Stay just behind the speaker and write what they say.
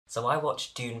So I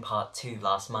watched Dune Part 2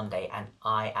 last Monday and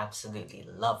I absolutely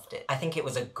loved it. I think it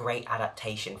was a great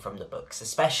adaptation from the books,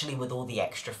 especially with all the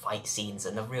extra fight scenes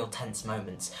and the real tense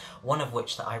moments, one of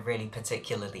which that I really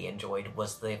particularly enjoyed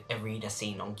was the arena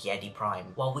scene on Giedi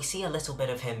Prime. While we see a little bit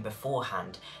of him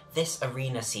beforehand, this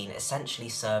arena scene essentially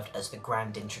served as the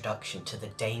grand introduction to the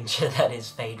danger that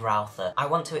is Feyd. I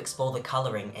want to explore the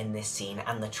colouring in this scene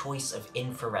and the choice of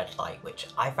infrared light, which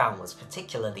I found was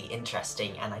particularly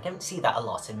interesting, and I don't see that a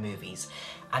lot in movies.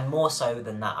 And more so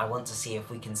than that, I want to see if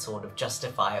we can sort of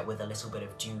justify it with a little bit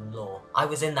of Dune lore. I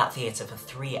was in that theatre for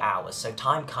 3 hours, so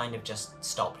time kind of just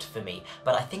stopped for me,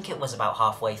 but I think it was about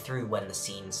halfway through when the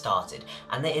scene started.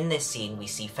 And in this scene we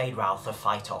see Feyd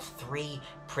fight off 3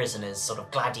 prisoners, sort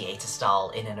of gladiator style,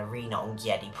 in an arena on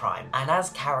Giedi Prime. And as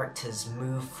characters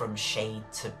move from shade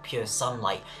to pure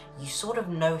sunlight, you sort of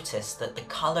notice that the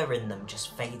colour in them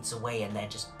just fades away and they're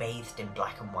just bathed in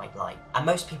black and white light. And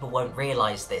most people won't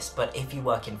realise this, but if you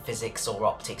work in physics or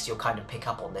optics, you'll kind of pick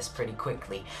up on this pretty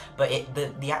quickly. But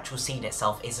the actual scene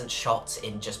itself isn't shot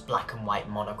in just black and white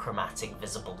monochromatic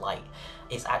visible light.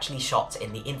 It's actually shot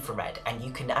in the infrared, and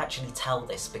you can actually tell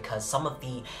this because some of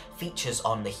the features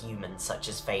on the humans, such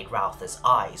as Feyd Rautha's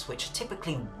eyes, which are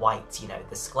typically white, you know,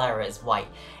 the sclera is white,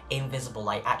 in visible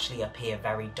light actually appear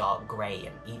very dark grey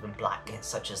and even black,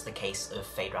 such as the case of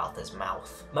Feyd Rautha's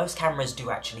mouth. Most cameras do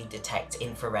actually detect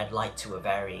infrared light to a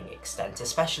varying extent,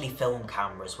 especially film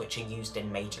cameras which are used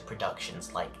in major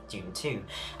productions like Dune 2.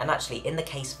 And actually in the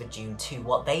case for Dune 2,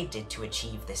 what they did to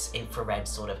achieve this infrared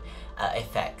sort of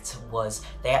effect was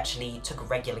they actually took a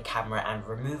regular camera and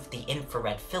removed the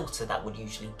infrared filter that would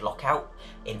usually block out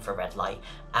infrared light,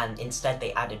 and instead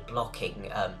they added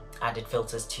added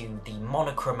filters to the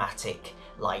monochromatic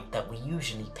light that we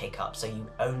usually pick up, so you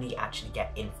only actually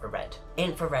get infrared.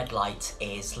 Infrared light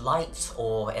is light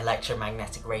or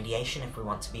electromagnetic radiation, if we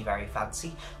want to be very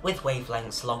fancy, with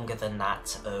wavelengths longer than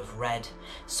that of red.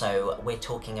 So we're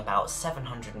talking about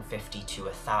 750 to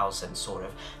 1000 sort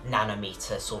of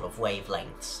nanometer sort of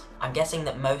wavelengths. I'm guessing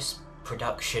that most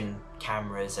production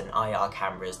cameras and IR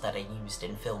cameras that are used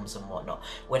in films and whatnot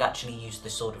would actually use the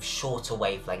sort of shorter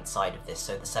wavelength side of this,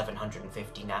 so the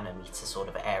 750 nanometer sort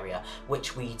of area,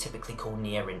 which we typically call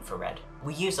near infrared.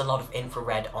 We use a lot of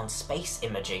infrared on space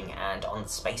imaging and on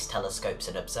space telescopes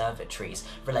and observatories,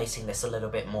 relating this a little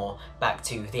bit more back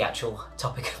to the actual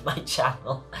topic of my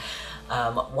channel.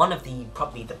 One of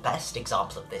probably the best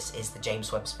example of this is the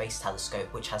James Webb Space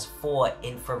Telescope, which has 4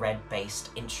 infrared-based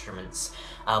instruments,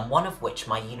 one of which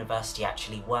my university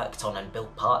actually worked on and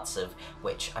built parts of,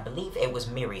 which I believe it was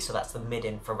MIRI, so that's the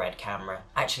mid-infrared camera.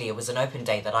 Actually, it was an open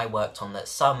day that I worked on that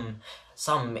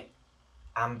some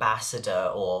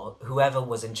ambassador or whoever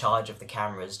was in charge of the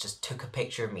cameras just took a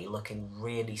picture of me looking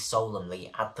really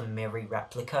solemnly at the MIRI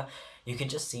replica. You could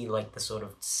just see like the sort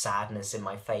of sadness in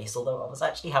my face, although I was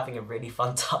actually having a really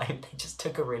fun time. They just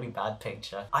took a really bad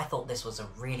picture. I thought this was a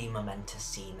really momentous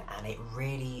scene, and it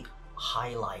really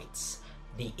highlights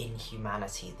the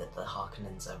inhumanity that the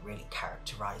Harkonnens are really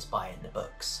characterised by in the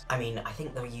books. I mean, I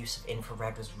think the use of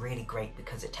infrared was really great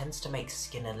because it tends to make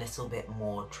skin a little bit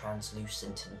more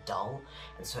translucent and dull,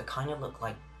 and so it kind of looked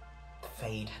like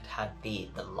Feyd had the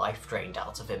life drained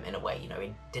out of him in a way, you know,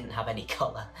 he didn't have any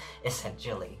colour,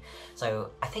 essentially.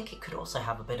 So I think it could also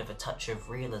have a bit of a touch of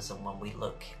realism when we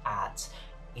look at,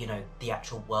 you know, the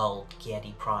actual world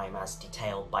Giedi Prime as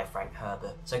detailed by Frank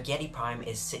Herbert. So Giedi Prime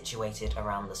is situated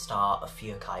around the star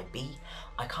Ophiuchi b.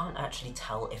 I can't actually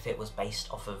tell if it was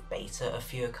based off of Beta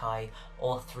Ophiuchi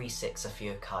or 3/6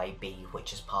 Ophiuchi b,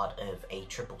 which is part of a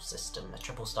triple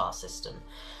star system.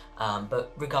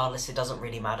 But regardless, it doesn't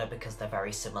really matter because they're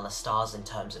very similar stars in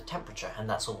terms of temperature, and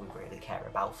that's all we really care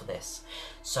about for this.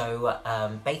 So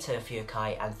Beta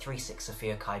Ophiuchi and 3/6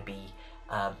 Ophiuchi b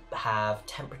have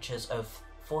temperatures of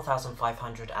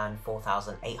 4,500 and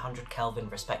 4,800 Kelvin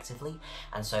respectively,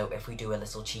 and so if we do a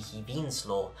little cheeky Wien's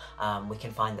law, we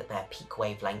can find that their peak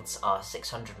wavelengths are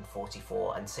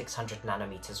 644 and 600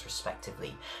 nanometers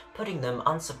respectively, putting them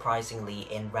unsurprisingly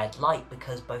in red light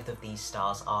because both of these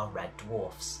stars are red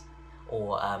dwarfs,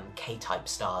 or K-type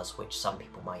stars, which some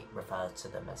people might refer to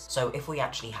them as. So if we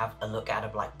actually have a look at a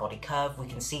black body curve, we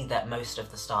can see that most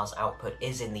of the star's output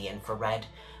is in the infrared,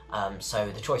 so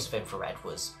the choice of infrared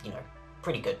was, you know,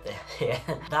 pretty good here.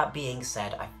 That being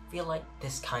said, I feel like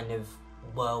this kind of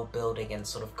world building and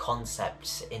sort of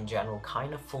concept in general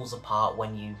kind of falls apart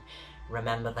when you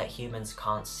remember that humans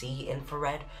can't see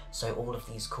infrared, so all of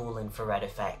these cool infrared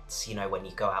effects, you know, when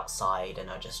you go outside and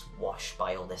are just washed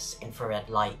by all this infrared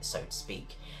light, so to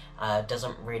speak,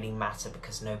 doesn't really matter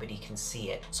because nobody can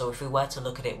see it. So if we were to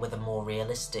look at it with a more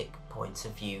realistic point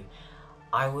of view,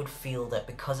 I would feel that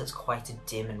because it's quite a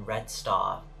dim and red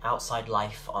star, outside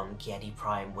life on Giedi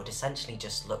Prime would essentially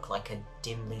just look like a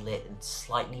dimly lit and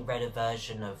slightly redder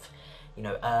version of, you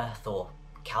know, Earth or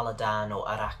Caladan or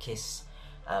Arrakis.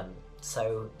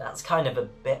 So that's kind of a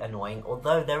bit annoying,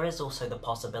 although there is also the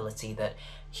possibility that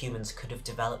humans could have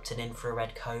developed an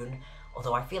infrared cone,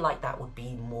 although I feel like that would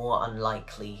be more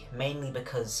unlikely, mainly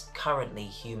because currently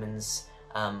humans,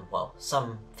 well,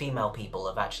 some female people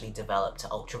have actually developed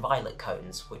ultraviolet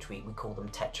cones, which we call them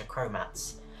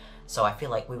tetrachromats. So I feel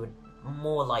like we would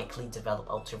more likely develop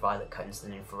ultraviolet cones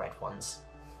than infrared ones.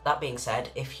 That being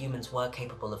said, if humans were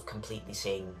capable of completely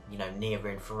seeing, you know, near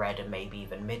infrared and maybe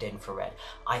even mid-infrared,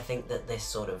 I think that this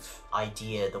sort of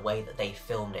idea, the way that they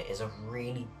filmed it, is a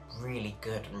really, really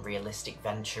good and realistic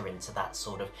venture into that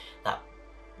sort of, that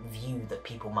view that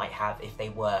people might have if they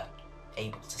were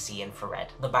able to see infrared.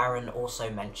 The Baron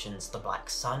also mentions the black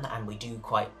sun, and we do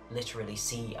quite literally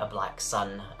see a black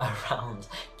sun around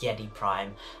Giedi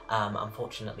Prime.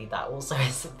 Unfortunately, that also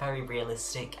isn't very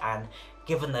realistic, and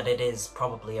given that it is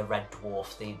probably a red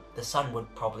dwarf, the sun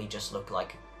would probably just look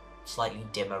like a slightly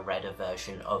dimmer, redder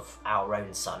version of our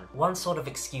own sun. One sort of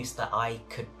excuse that I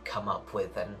could come up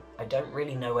with, and I don't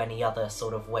really know any other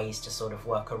sort of ways to sort of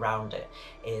work around it,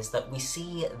 is that we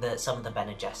see that some of the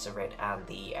Bene Gesserit and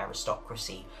the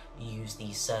aristocracy use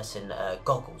these certain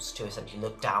goggles to essentially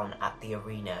look down at the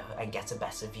arena and get a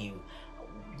better view.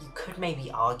 You could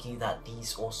maybe argue that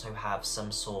these also have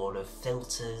some sort of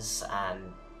filters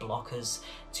and blockers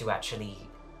to actually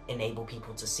enable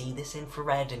people to see this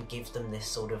infrared and give them this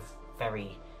sort of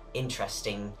very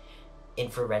interesting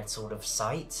infrared sort of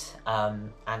sight,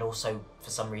 and also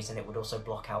for some reason it would also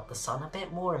block out the sun a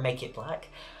bit more and make it black.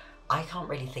 I can't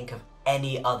really think of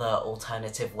any other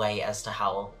alternative way as to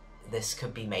how this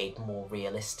could be made more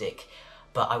realistic,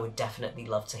 but I would definitely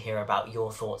love to hear about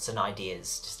your thoughts and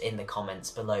ideas just in the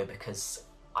comments below, because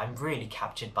I'm really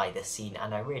captured by this scene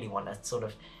and I really want to sort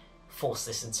of force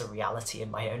this into reality in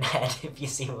my own head, if you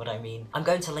see what I mean. I'm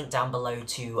going to link down below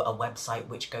to a website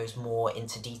which goes more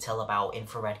into detail about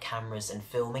infrared cameras and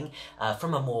filming,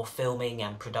 from a more filming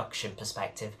and production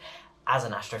perspective. As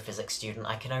an astrophysics student,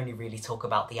 I can only really talk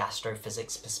about the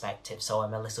astrophysics perspective, so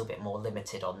I'm a little bit more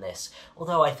limited on this,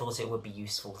 although I thought it would be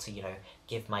useful to, you know,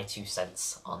 give my 2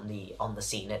 cents on the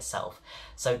scene itself.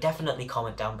 So definitely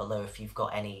comment down below if you've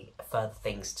got any further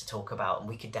things to talk about, and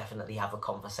we could definitely have a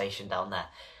conversation down there.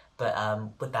 But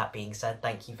with that being said,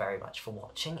 thank you very much for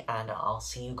watching, and I'll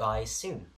see you guys soon.